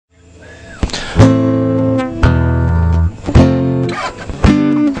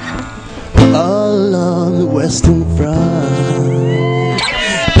just in front.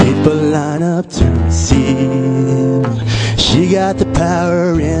 People line up to receive. She got the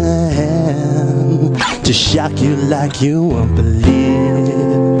power in her hand to shock you like you won't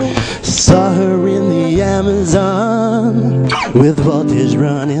believe. Saw her in the Amazon with voltage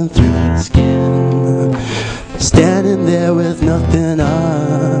running through her skin. Standing there with nothing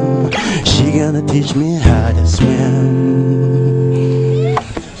on, she gonna teach me how to swim.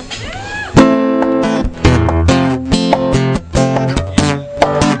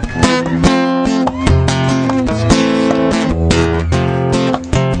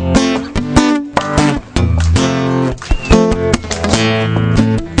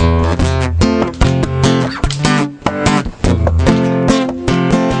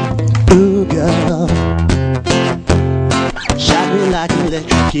 Ooh, girl, shock me like an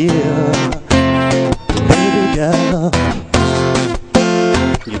electric eel. Baby girl,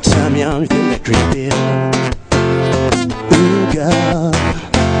 you turn me on with your electric feel. Ooh, girl,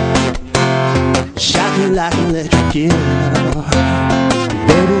 shock me like an electric eel.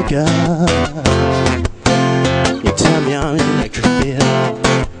 Baby girl, you turn me on with your electric feel.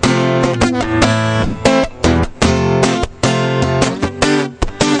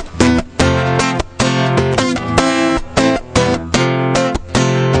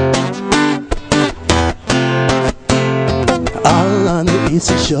 All on the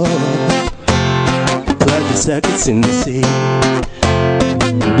eastern shore, plug the circuits in the sea.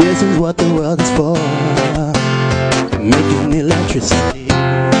 This is what the world is for, making electricity.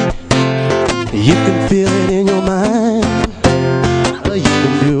 You can feel it in your mind, or you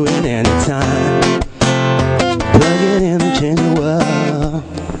can do it anytime. Plug it in and change the world.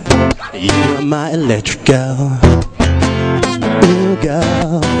 You are my electric girl. Ooh,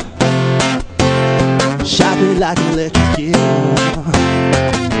 girl, shock me like an electric eel.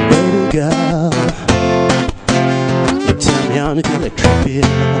 Baby girl, you turn me on with your electric feel.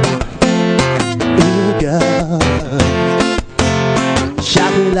 Ooh, girl,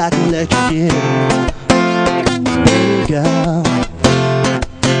 shock me like an electric eel. Baby girl,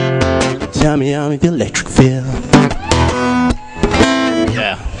 turn me on with your electric feel.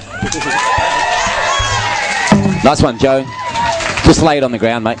 Yeah. Nice one, Joe. Just lay it on the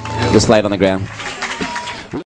ground, mate. Just lay it on the ground.